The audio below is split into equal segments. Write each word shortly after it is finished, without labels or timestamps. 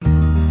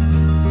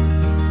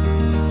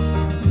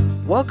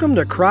Welcome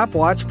to Crop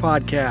Watch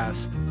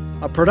Podcast,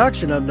 a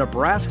production of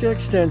Nebraska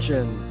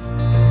Extension.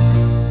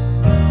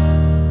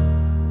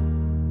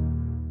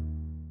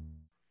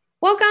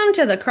 Welcome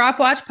to the Crop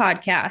Watch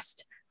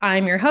Podcast.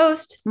 I'm your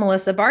host,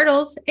 Melissa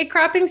Bartles, a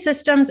cropping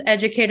systems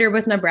educator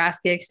with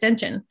Nebraska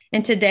Extension.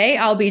 And today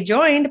I'll be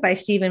joined by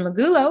Stephen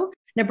Magulo,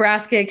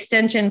 Nebraska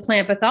Extension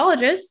plant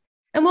pathologist,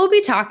 and we'll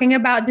be talking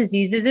about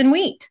diseases in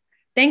wheat.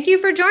 Thank you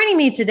for joining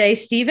me today,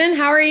 Stephen.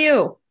 How are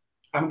you?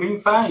 I'm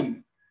doing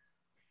fine.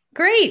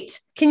 Great.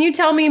 Can you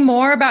tell me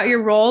more about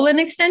your role in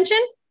Extension?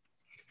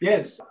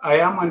 Yes, I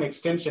am an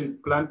Extension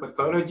plant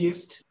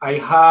pathologist. I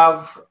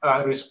have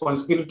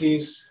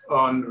responsibilities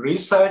on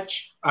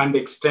research and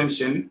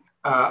extension.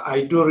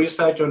 I do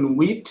research on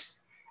wheat,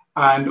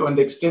 and on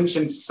the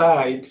extension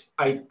side,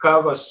 I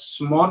cover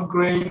small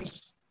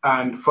grains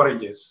and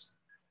forages.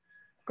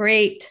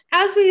 Great.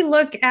 As we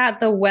look at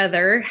the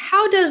weather,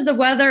 how does the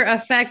weather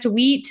affect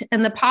wheat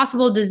and the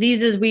possible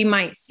diseases we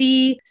might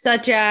see,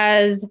 such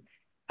as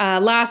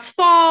last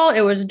fall,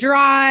 it was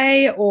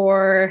dry,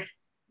 or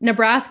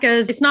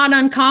Nebraska's, it's not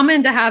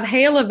uncommon to have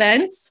hail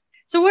events.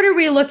 So what are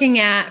we looking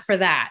at for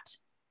that?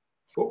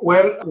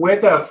 Well,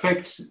 weather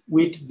affects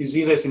wheat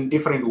diseases in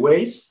different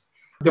ways.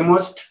 The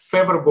most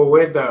favorable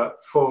weather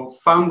for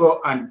fungal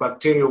and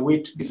bacterial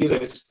wheat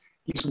diseases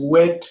is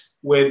wet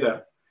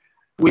weather,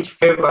 which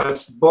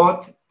favors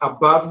both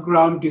above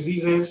ground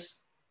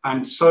diseases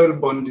and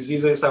soil-borne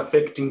diseases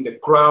affecting the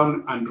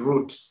crown and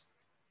roots.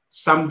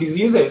 Some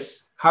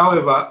diseases,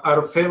 however,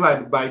 are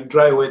favored by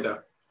dry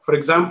weather. For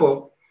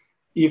example,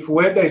 if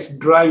weather is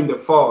dry in the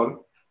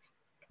fall,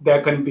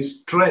 there can be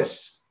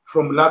stress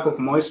from lack of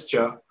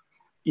moisture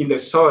in the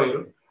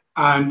soil,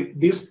 and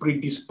this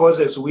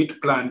predisposes wheat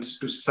plants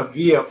to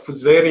severe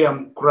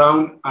fusarium,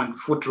 crown, and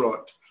foot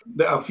rot.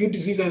 There are a few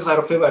diseases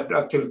are favored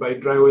actually by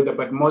dry weather,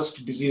 but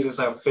most diseases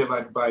are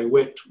favored by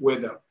wet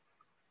weather.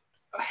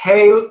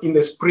 Hail in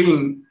the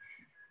spring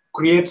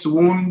creates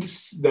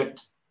wounds that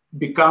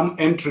become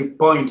entry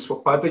points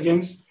for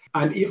pathogens.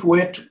 And if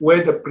wet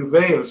weather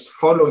prevails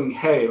following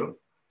hail,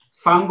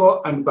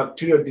 fungal and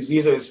bacterial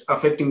diseases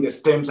affecting the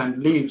stems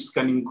and leaves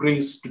can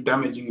increase to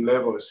damaging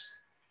levels.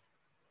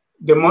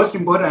 The most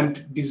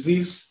important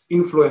disease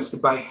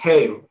influenced by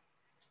hail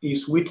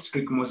is wheat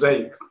streak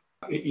mosaic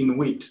in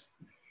wheat.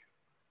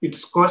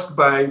 It's caused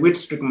by wheat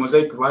streak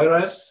mosaic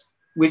virus,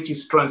 which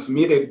is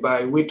transmitted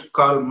by wheat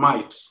curl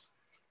mites.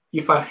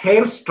 If a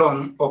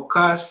hailstorm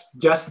occurs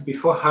just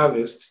before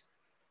harvest,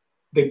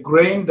 the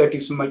grain that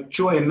is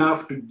mature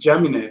enough to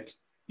germinate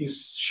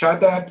is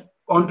shattered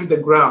onto the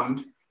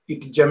ground.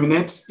 It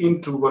germinates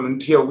into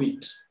volunteer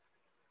wheat.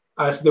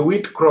 As the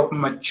wheat crop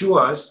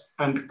matures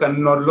and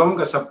can no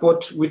longer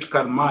support wheat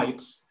curl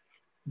mites,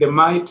 the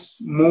mites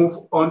move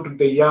onto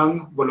the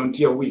young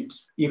volunteer wheat.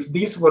 If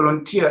this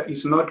volunteer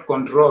is not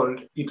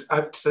controlled, it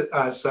acts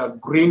as a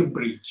green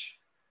bridge,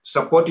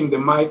 supporting the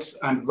mites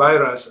and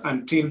virus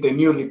until the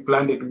newly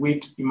planted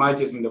wheat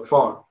emerges in the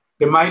fall.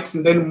 The mites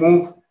then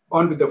move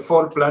onto the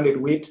fall planted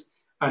wheat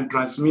and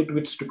transmit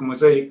wheat streak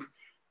mosaic,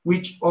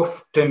 which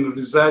often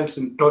results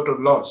in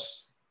total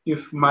loss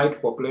if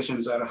mite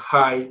populations are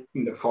high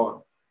in the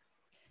fall.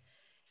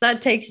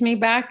 That takes me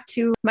back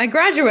to my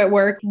graduate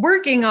work,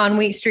 working on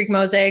wheat streak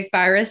mosaic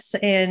virus.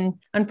 And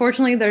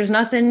unfortunately, there's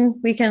nothing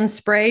we can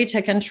spray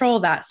to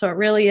control that. So it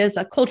really is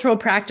a cultural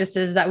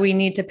practices that we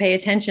need to pay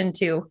attention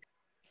to.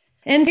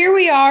 And here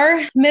we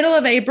are, middle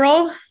of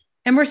April,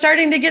 and we're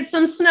starting to get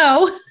some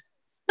snow.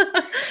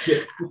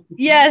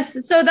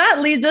 Yes. So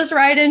that leads us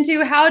right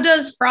into, how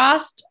does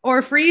frost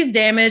or freeze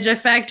damage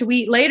affect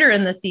wheat later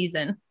in the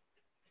season?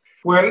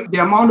 Well, the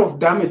amount of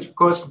damage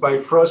caused by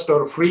frost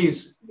or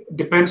freeze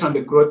depends on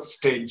the growth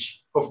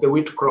stage of the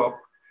wheat crop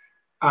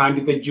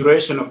and the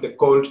duration of the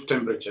cold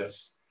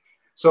temperatures.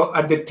 So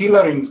at the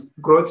tillering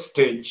growth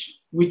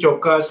stage, which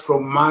occurs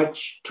from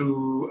March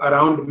to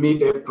around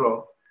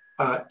mid-April,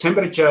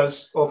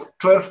 temperatures of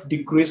 12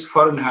 degrees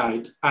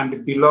Fahrenheit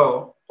and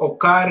below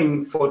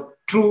occurring for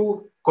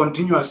 2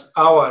 continuous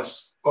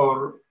hours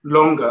or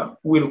longer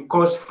will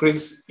cause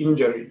freeze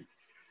injury.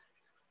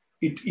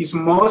 It is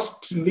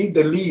mostly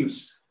the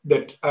leaves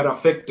that are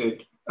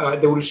affected.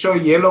 They will show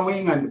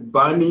yellowing and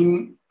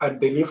burning at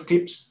the leaf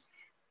tips.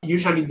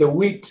 Usually the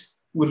wheat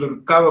will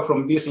recover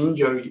from this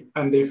injury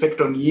and the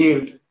effect on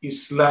yield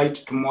is slight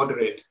to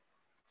moderate.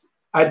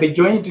 At the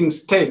jointing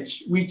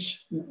stage,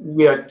 which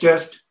we are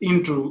just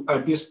into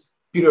at this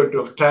period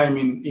of time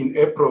in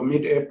April,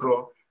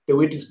 mid-April, the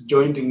wheat is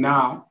jointing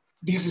now.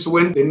 This is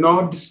when the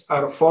nodes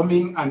are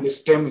forming and the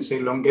stem is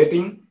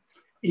elongating.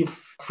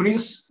 If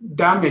freeze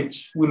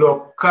damage will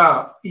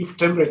occur if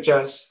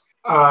temperatures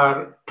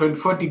are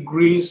 24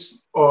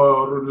 degrees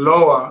or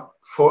lower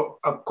for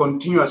a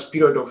continuous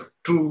period of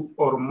 2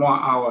 or more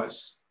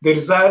hours. The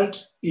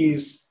result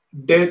is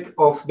death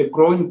of the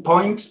growing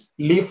point,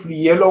 leaf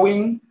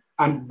yellowing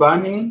and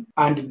burning,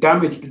 and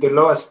damage to the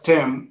lower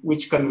stem,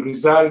 which can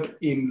result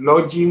in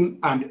lodging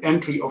and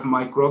entry of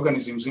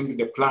microorganisms into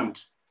the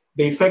plant.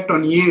 The effect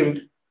on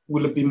yield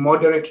will be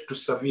moderate to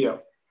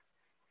severe.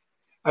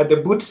 At the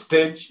boot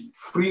stage,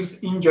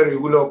 freeze injury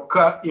will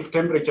occur if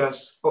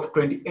temperatures of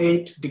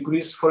 28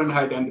 degrees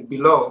Fahrenheit and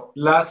below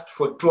last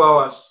for 2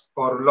 hours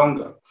or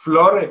longer.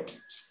 Floret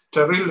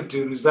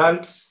sterility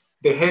results,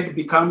 the head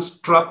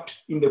becomes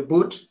trapped in the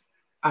boot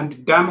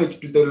and damage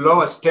to the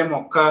lower stem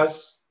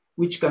occurs,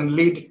 which can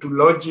lead to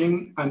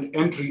lodging and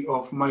entry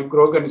of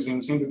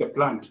microorganisms into the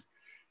plant.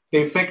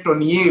 The effect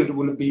on yield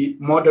will be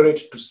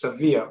moderate to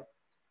severe.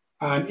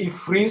 And if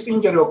freeze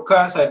injury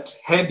occurs at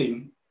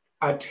heading,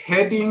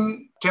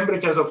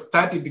 temperatures of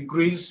 30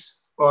 degrees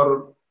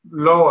or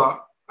lower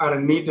are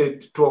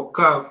needed to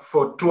occur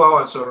for 2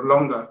 hours or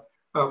longer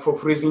for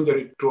freeze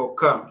injury to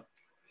occur.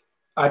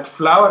 At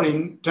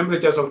flowering,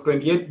 temperatures of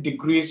 28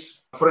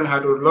 degrees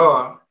Fahrenheit or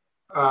lower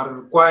are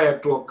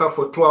required to occur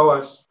for 2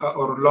 hours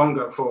or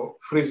longer for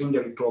freeze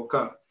injury to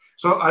occur.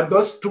 So at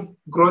those two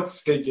growth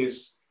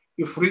stages,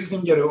 if freeze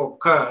injury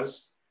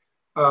occurs,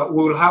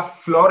 we will have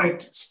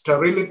floret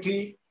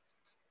sterility,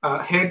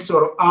 heads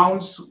or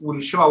awns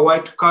will show a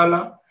white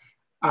color,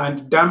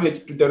 and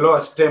damage to the lower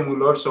stem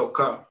will also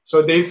occur.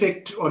 So the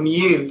effect on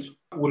yield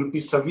will be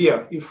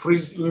severe if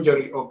freeze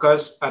injury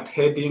occurs at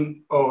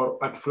heading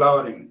or at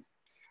flowering.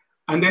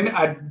 And then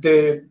at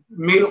the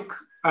milk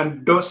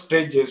and dough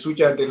stages, which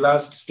are the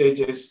last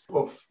stages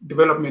of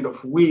development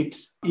of wheat,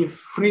 if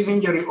freeze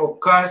injury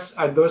occurs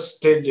at those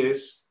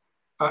stages,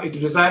 it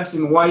results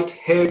in white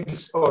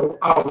heads or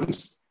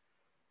awns,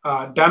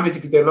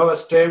 damage to the lower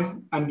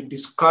stem, and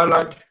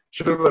discolored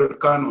shriveled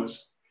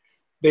kernels.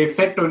 The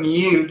effect on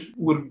yield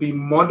will be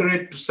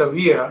moderate to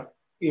severe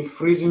if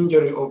freeze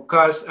injury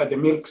occurs at the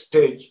milk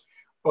stage,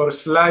 or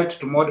slight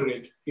to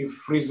moderate if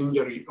freeze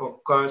injury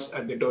occurs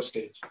at the dough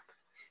stage.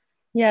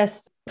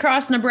 Yes.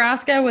 Across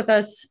Nebraska, with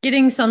us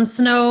getting some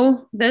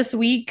snow this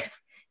week,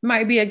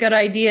 might be a good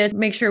idea to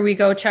make sure we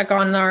go check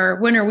on our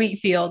winter wheat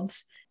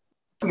fields.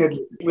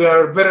 We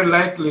are very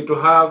likely to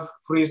have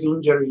freeze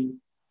injury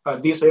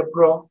this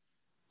April,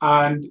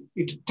 and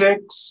it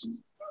takes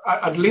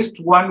at least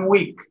 1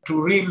 week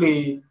to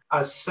really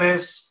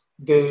assess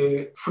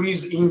the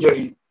freeze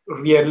injury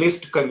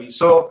realistically.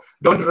 So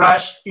don't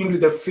rush into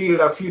the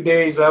field a few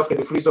days after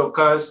the freeze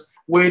occurs.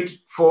 Wait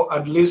for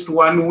at least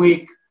 1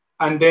 week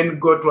and then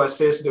go to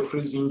assess the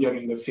freeze injury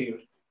in the field.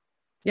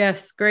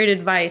 Yes, great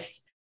advice.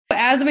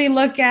 As we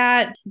look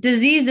at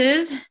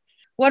diseases,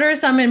 what are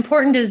some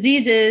important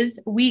diseases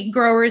wheat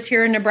growers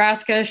here in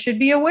Nebraska should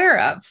be aware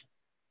of?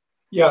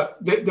 Yeah,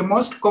 the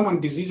most common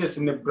diseases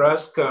in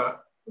Nebraska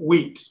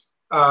wheat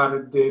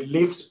are the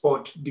leaf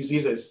spot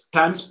diseases.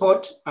 Tan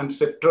spot and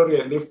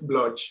septoria leaf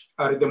blotch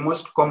are the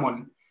most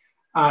common,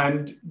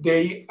 and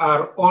they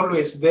are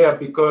always there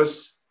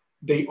because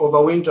they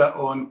overwinter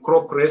on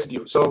crop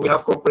residue. So we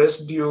have crop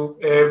residue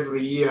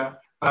every year,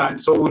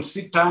 and so we'll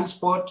see tan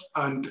spot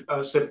and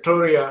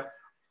septoria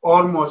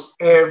almost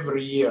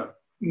every year.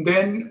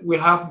 Then we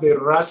have the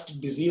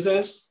rust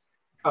diseases,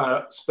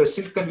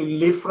 specifically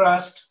leaf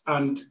rust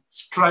and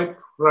stripe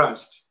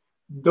rust.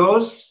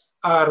 Those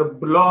are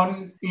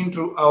blown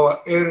into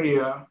our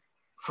area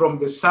from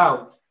the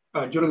south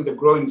during the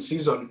growing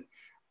season.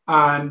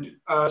 And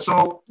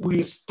so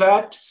we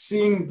start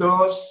seeing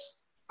those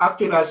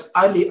actually as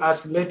early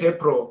as late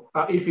April,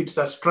 if it's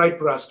a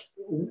stripe rust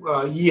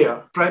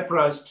year. Stripe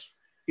rust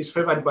is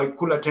favored by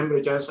cooler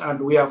temperatures,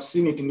 and we have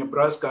seen it in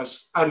Nebraska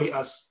as early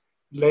as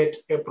late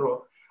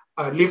April.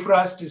 Leaf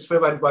rust is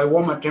favored by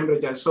warmer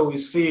temperatures, so we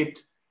see it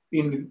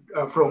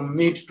from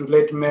mid to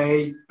late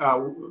May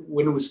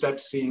when we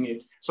start seeing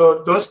it.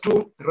 So those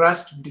two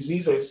rust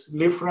diseases,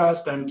 leaf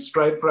rust and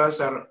stripe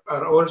rust,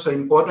 are also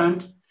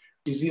important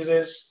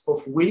diseases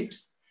of wheat.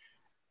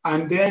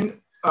 And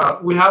then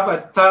we have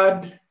a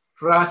third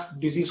rust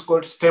disease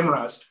called stem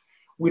rust.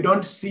 We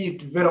don't see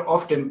it very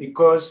often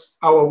because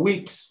our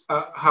wheats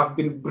have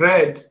been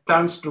bred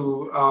thanks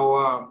to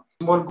our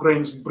small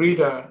grains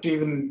breeder,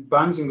 Steven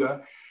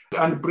Banzinger,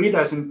 and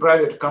breeders in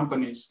private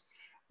companies.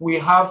 We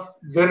have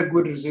very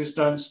good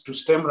resistance to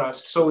stem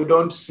rust, so we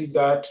don't see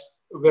that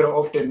very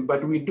often,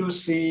 but we do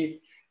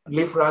see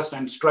leaf rust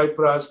and stripe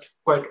rust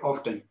quite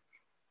often.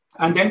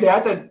 And then the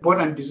other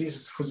important disease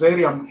is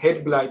Fusarium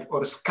head blight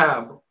or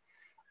scab.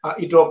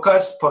 It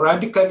occurs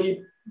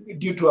sporadically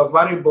due to a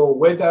variable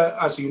weather.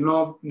 As you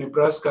know,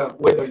 Nebraska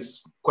weather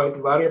is quite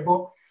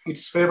variable.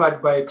 It's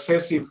favored by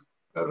excessive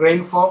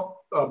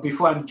rainfall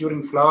before and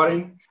during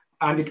flowering,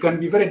 and it can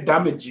be very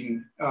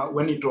damaging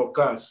when it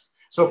occurs.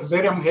 So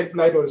Fusarium head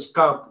blight or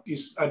scab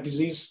is a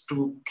disease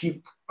to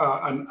keep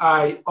an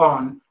eye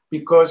on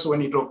because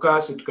when it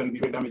occurs, it can be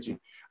very damaging.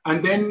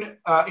 And then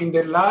in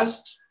the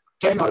last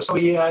 10 or so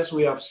years,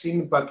 we have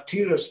seen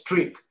bacterial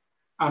streak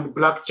and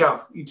black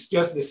chaff. It's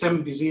just the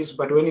same disease,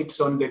 but when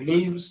it's on the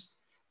leaves,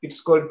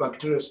 it's called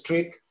bacterial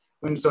streak.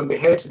 When it's on the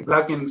heads, it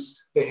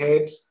blackens the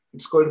heads,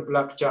 it's called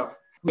black chaff.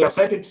 We have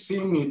started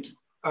seeing it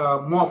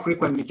more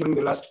frequently during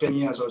the last 10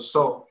 years or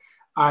so.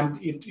 And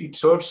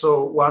it's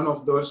also one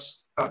of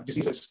those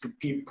diseases to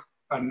keep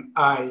an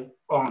eye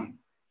on.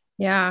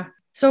 Yeah.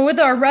 So with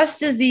our rust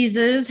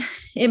diseases,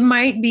 it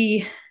might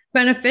be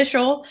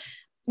beneficial,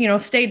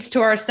 states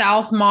to our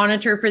south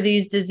monitor for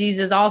these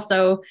diseases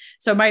also.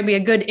 So it might be a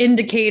good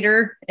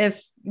indicator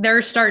if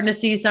they're starting to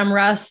see some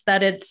rust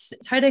that it's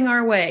heading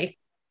our way.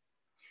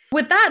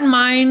 With that in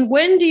mind,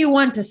 when do you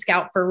want to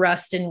scout for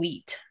rust in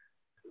wheat?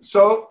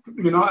 So,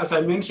 as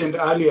I mentioned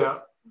earlier,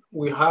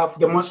 we have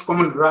the most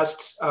common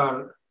rusts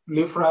are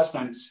leaf rust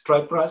and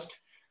stripe rust.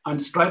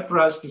 And stripe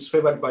rust is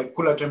favored by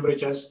cooler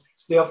temperatures.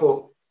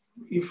 Therefore,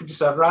 if it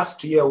is a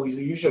rust here, we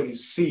usually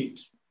see it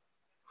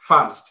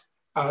fast.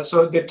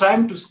 So the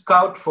time to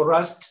scout for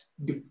rust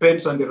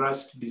depends on the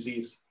rust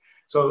disease.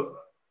 So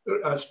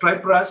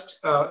stripe rust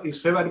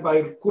is favored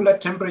by cooler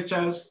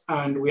temperatures,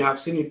 and we have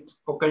seen it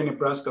occur in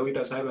Nebraska with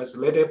as early as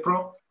late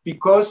April.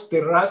 Because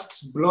the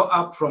rusts blow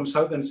up from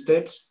southern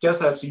states,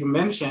 just as you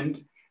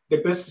mentioned, the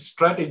best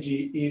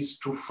strategy is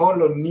to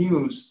follow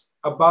news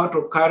about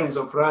occurrence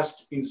of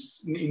rust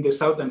in the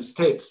southern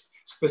states,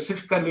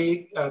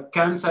 specifically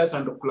Kansas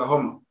and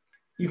Oklahoma.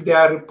 If there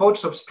are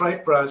reports of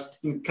stripe rust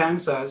in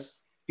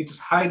Kansas, it is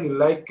highly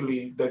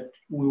likely that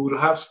we will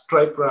have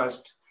stripe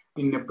rust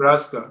in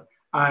Nebraska.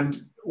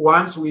 And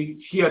once we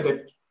hear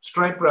that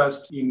stripe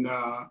rust in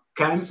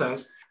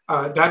Kansas,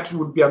 that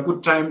would be a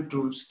good time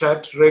to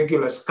start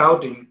regular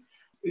scouting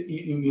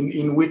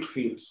in wheat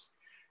fields.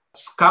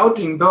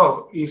 Scouting,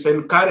 though, is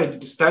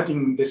encouraged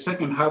starting the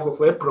second half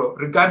of April,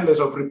 regardless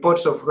of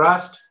reports of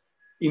rust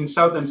in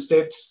southern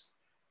states,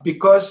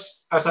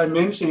 because, as I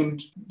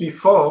mentioned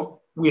before,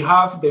 we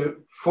have the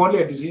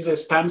foliar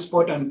diseases, tan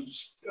spot and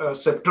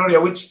septoria,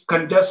 which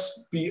can just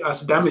be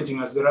as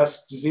damaging as the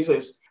rust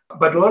diseases.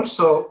 But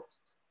also,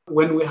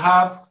 when we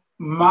have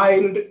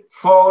mild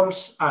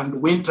falls and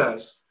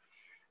winters,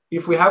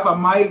 if we have a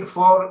mild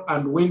fall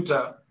and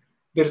winter,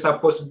 there's a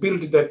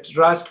possibility that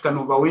rust can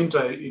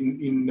overwinter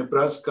in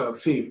Nebraska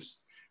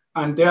fields.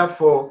 And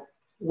therefore,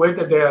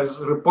 whether there's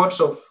reports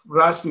of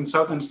rust in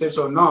southern states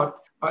or not,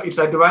 it's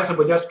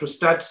advisable just to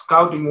start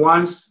scouting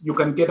once you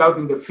can get out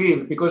in the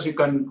field, because you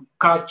can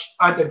catch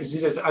other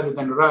diseases other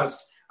than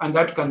rust, and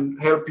that can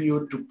help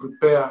you to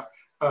prepare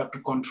to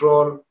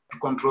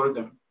control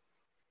them.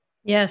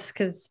 Yes,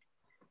 because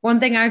one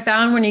thing I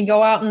found when you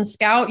go out and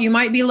scout, you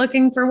might be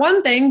looking for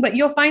one thing, but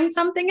you'll find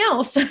something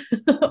else,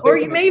 or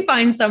you may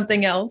find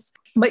something else,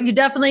 but you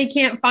definitely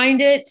can't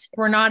find it.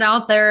 We're not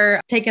out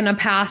there taking a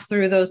pass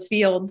through those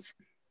fields.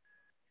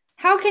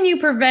 How can you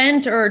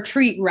prevent or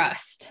treat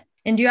rust?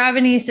 And do you have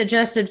any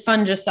suggested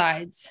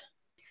fungicides?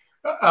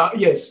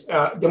 Yes,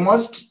 the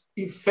most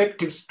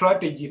effective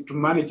strategy to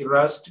manage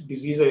rust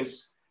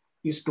diseases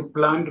is to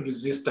plant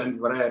resistant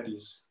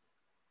varieties.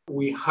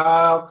 We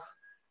have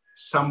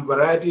some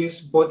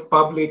varieties, both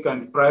public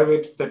and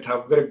private, that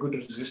have very good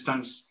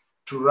resistance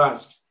to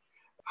rust.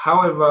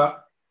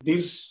 However,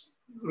 this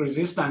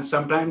resistance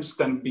sometimes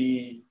can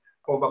be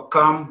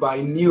overcome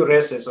by new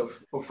races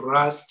of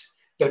rust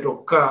that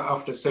occur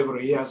after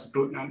several years,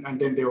 and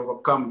then they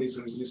overcome this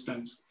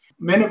resistance.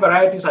 Many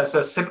varieties are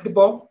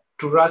susceptible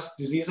to rust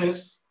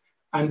diseases,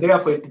 and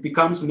therefore it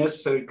becomes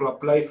necessary to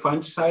apply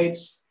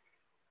fungicides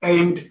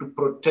aimed to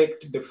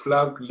protect the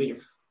flag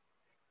leaf.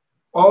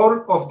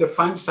 All of the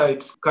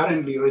fungicides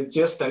currently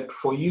registered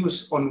for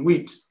use on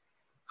wheat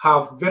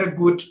have very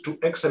good to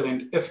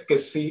excellent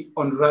efficacy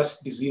on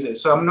rust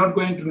diseases. So I'm not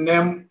going to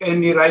name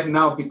any right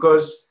now,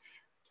 because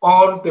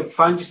all the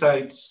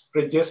fungicides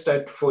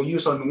registered for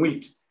use on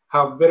wheat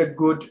have very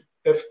good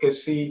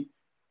efficacy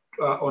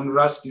on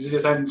rust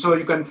diseases. And so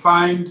you can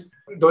find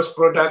those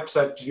products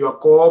at your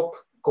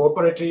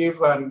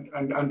cooperative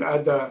and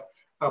other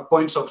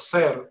points of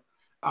sale,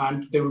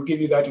 and they will give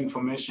you that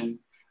information.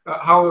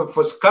 However,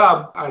 for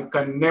scab, I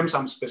can name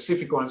some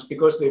specific ones,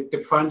 because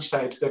the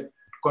fungicides that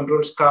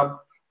control scab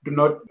do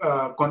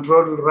not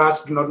control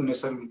rust, do not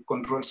necessarily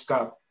control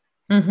scab.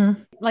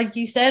 Mm-hmm. Like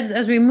you said,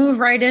 as we move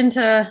right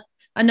into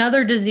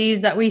another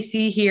disease that we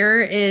see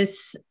here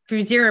is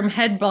Fusarium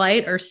head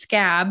blight, or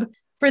scab.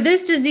 For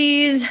this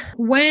disease,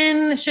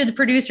 when should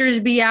producers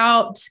be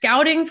out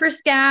scouting for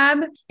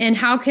scab, and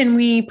how can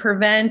we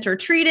prevent or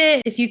treat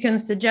it? If you can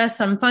suggest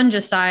some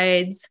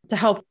fungicides to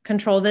help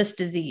control this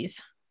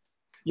disease.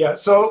 Yeah,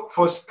 so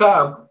for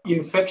scab,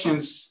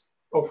 infections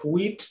of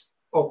wheat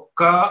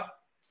occur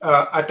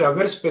at a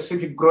very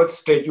specific growth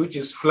stage, which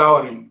is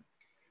flowering.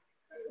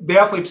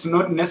 Therefore, it's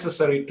not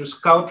necessary to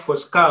scout for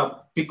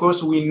scab,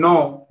 because we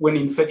know when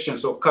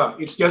infections occur.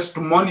 It's just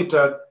to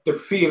monitor the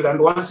field,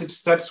 and once it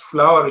starts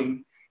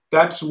flowering,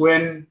 that's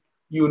when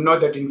you know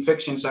that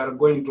infections are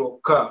going to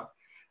occur.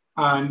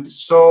 And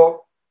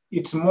so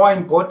it's more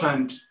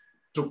important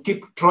to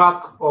keep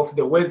track of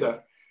the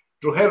weather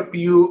to help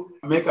you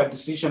make a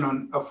decision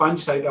on a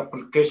fungicide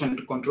application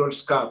to control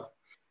scab.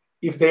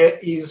 If there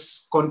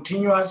is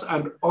continuous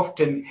and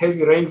often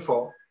heavy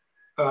rainfall,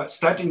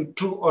 starting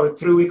 2 or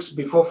 3 weeks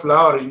before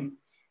flowering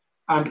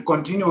and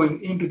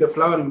continuing into the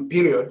flowering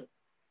period,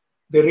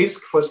 the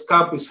risk for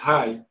scab is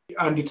high.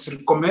 And it's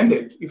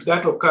recommended, if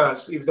that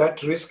occurs, if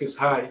that risk is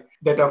high,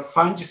 that a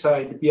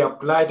fungicide be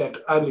applied at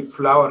early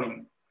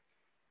flowering.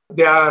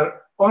 There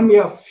are only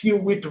a few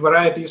wheat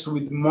varieties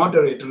with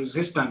moderate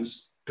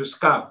resistance to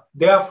scab.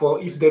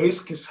 Therefore, if the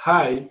risk is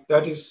high,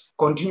 that is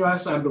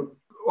continuous and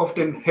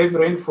often heavy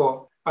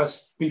rainfall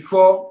as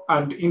before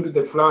and into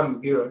the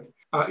flowering period,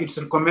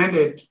 it's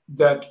recommended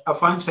that a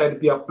fungicide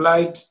be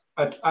applied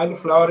at early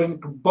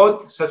flowering to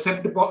both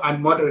susceptible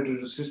and moderately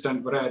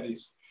resistant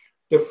varieties.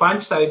 The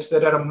fungicides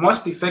that are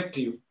most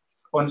effective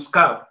on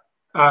scab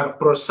are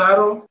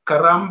Prosaro,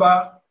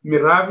 Caramba,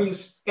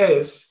 Miravis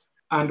S,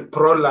 and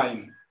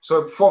Proline.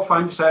 So 4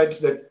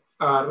 fungicides that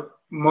are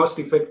most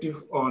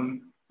effective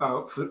on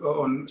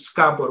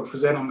scab or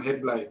Fusarium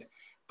head blight: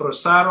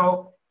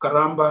 Prosaro,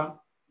 Caramba,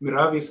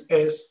 Miravis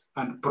S,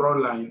 and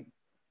Proline.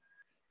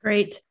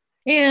 Great.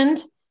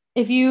 And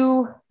if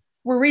you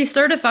were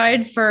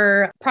recertified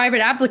for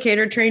private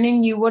applicator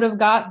training, you would have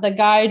got the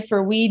guide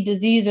for weed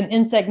disease and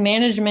insect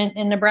management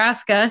in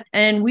Nebraska.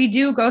 And we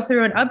do go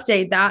through and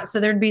update that.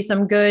 So there'd be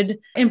some good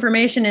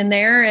information in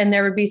there, and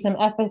there would be some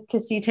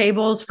efficacy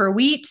tables for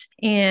wheat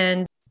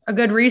and a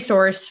good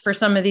resource for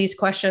some of these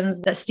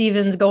questions that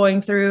Steven's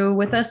going through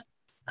with us.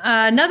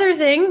 Another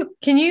thing,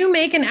 can you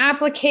make an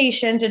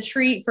application to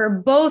treat for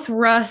both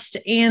rust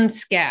and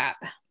scab?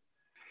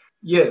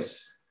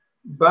 Yes,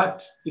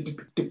 but it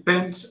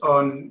depends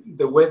on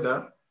the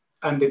weather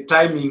and the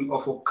timing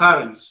of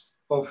occurrence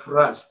of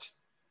rust.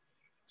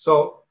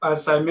 So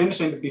as I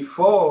mentioned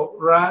before,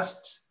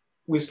 rust,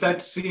 we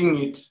start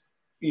seeing it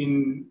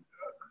in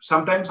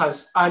sometimes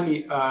as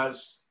early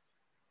as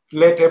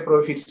late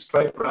April if it's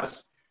stripe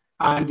rust,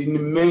 and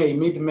in May,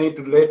 mid-May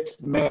to late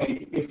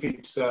May if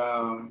it's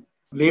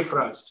leaf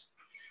rust.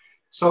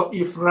 So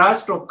if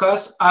rust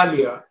occurs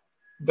earlier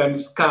than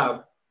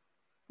scab,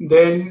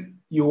 then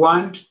you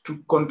want to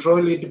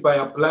control it by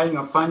applying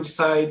a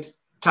fungicide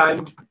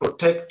timed to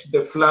protect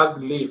the flag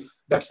leaf.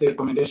 That's the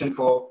recommendation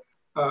for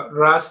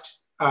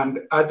rust and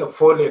other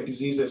foliar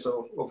diseases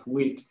of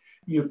wheat.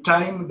 You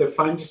time the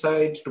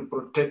fungicide to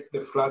protect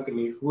the flag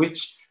leaf,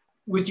 which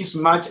is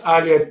much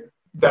earlier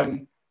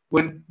than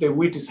when the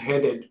wheat is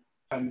headed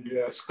and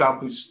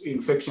scab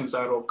infections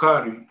are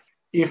occurring.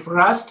 If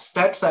rust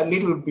starts a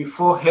little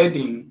before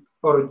heading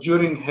or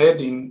during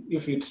heading,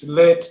 if it's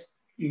late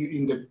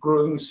in the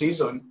growing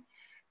season,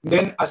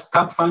 then a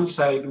scab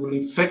fungicide will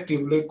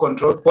effectively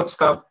control both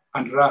scab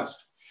and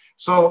rust.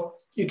 So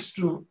it's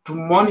to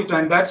monitor,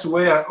 and that's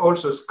where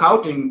also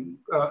scouting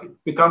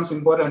becomes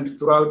important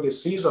throughout the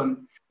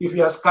season. If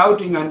you are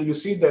scouting and you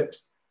see that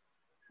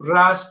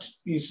rust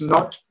is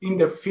not in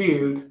the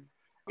field,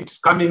 it's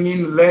coming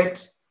in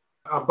late,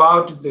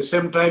 about the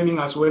same timing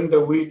as when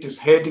the wheat is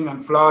heading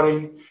and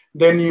flowering,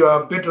 then you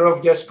are better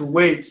off just to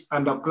wait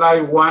and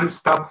apply one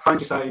scab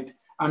fungicide,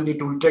 and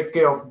it will take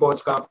care of both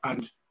scab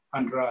and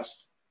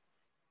rust.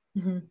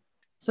 Mm-hmm.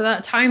 So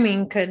that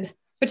timing could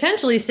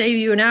potentially save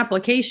you an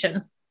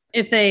application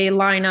if they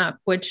line up,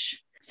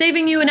 which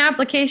saving you an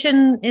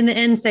application in the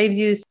end saves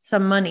you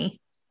some money.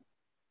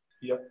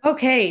 Yep.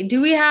 Okay.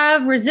 Do we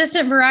have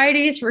resistant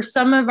varieties for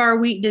some of our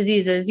wheat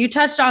diseases? You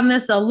touched on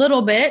this a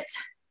little bit,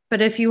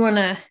 but if you want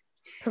to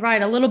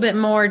provide a little bit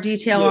more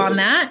detail on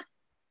that.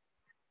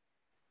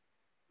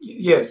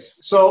 Yes.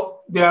 So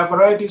there are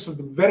varieties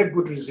with very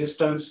good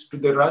resistance to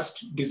the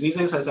rust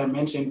diseases, as I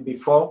mentioned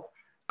before.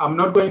 I'm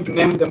not going to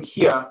name them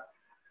here,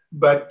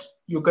 but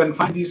you can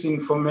find this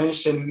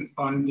information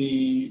on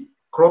the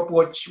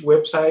CropWatch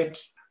website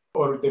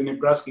or the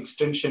Nebraska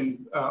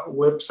Extension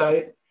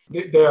website.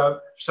 There are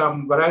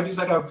some varieties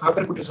that have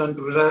very good resistance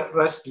to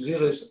rust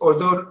diseases,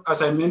 although,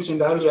 as I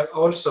mentioned earlier,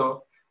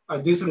 also,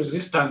 this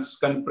resistance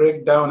can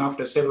break down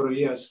after several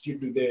years due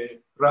to the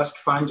rust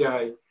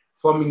fungi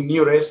forming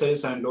new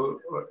races and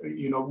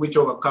which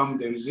overcome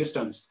the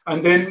resistance.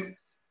 And then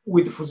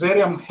with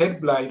Fusarium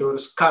head blight or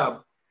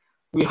scab,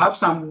 we have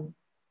some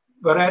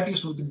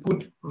varieties with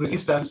good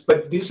resistance,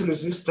 but this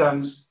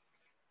resistance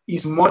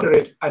is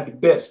moderate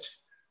at best.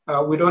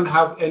 We don't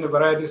have any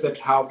varieties that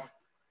have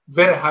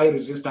very high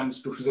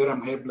resistance to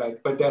Fusarium head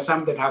blight, but there are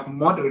some that have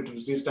moderate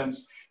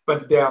resistance,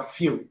 but there are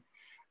few.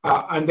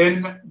 And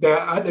then there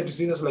are other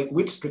diseases like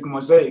wheat streak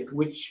mosaic,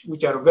 which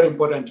are very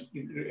important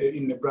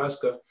in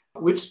Nebraska.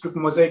 Wheat streak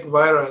mosaic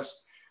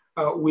virus,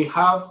 we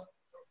have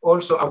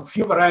also a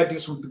few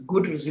varieties with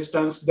good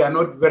resistance. There are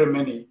not very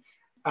many.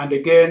 And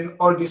again,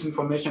 all this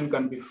information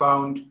can be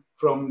found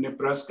from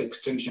Nebraska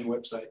Extension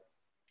website.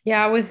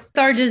 Yeah, with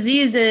our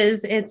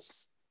diseases,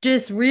 it's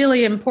just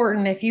really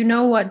important. If you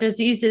know what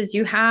diseases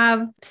you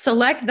have,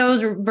 select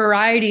those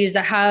varieties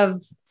that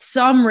have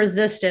some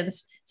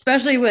resistance.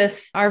 Especially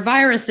with our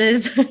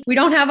viruses, we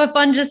don't have a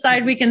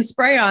fungicide we can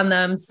spray on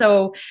them.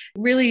 So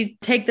really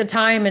take the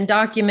time and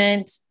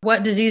document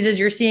what diseases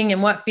you're seeing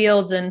in what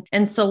fields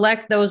and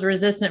select those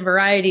resistant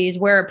varieties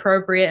where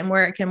appropriate and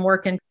where it can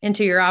work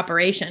into your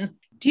operation.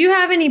 Do you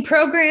have any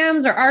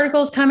programs or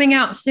articles coming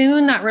out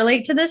soon that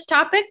relate to this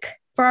topic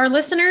for our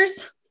listeners?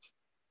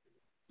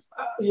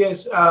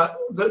 Yes.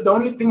 The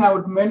only thing I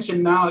would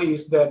mention now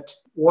is that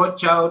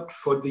watch out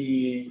for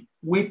the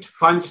wheat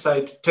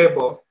fungicide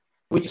table,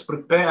 which is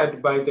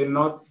prepared by the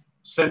North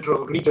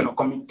Central Regional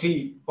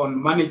Committee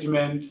on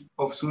Management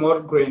of Small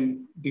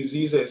Grain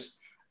Diseases.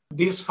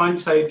 This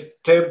fungicide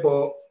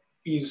table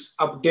is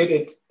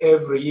updated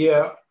every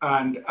year,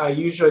 and I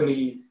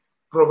usually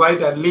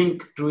provide a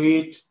link to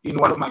it in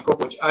one of my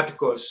CropWatch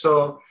articles.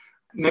 So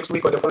next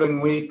week or the following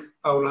week,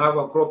 I will have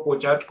a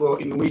CropWatch article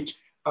in which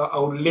I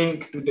will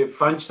link to the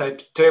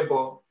fungicide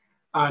table,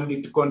 and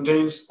it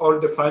contains all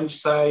the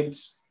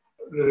fungicides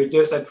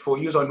registered for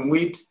use on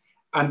wheat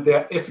and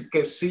their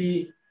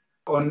efficacy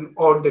on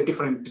all the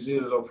different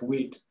diseases of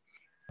wheat.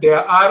 There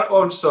are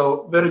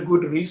also very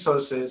good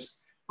resources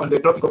on the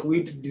topic of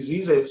wheat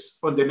diseases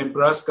on the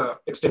Nebraska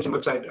Extension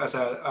website, as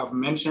I've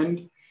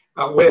mentioned,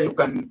 where you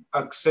can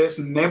access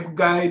NEB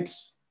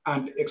guides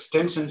and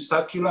extension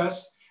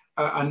circulars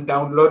and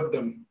download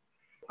them.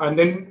 And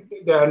then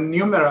there are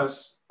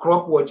numerous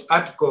CropWatch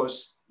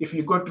articles. If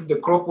you go to the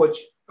CropWatch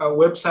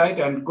website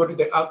and go to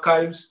the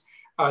archives,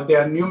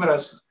 there are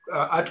numerous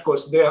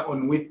articles there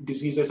on wheat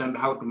diseases and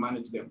how to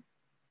manage them.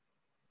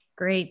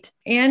 Great.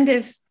 And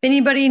if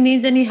anybody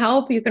needs any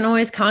help, you can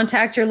always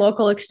contact your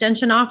local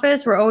extension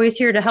office. We're always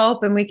here to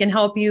help, and we can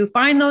help you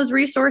find those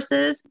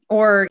resources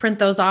or print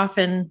those off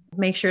and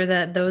make sure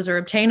that those are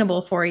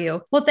obtainable for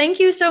you. Well, thank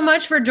you so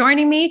much for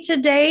joining me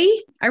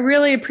today. I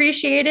really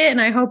appreciate it.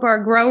 And I hope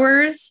our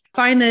growers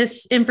find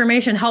this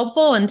information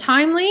helpful and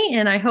timely.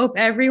 And I hope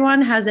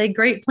everyone has a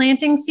great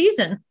planting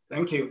season.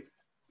 Thank you.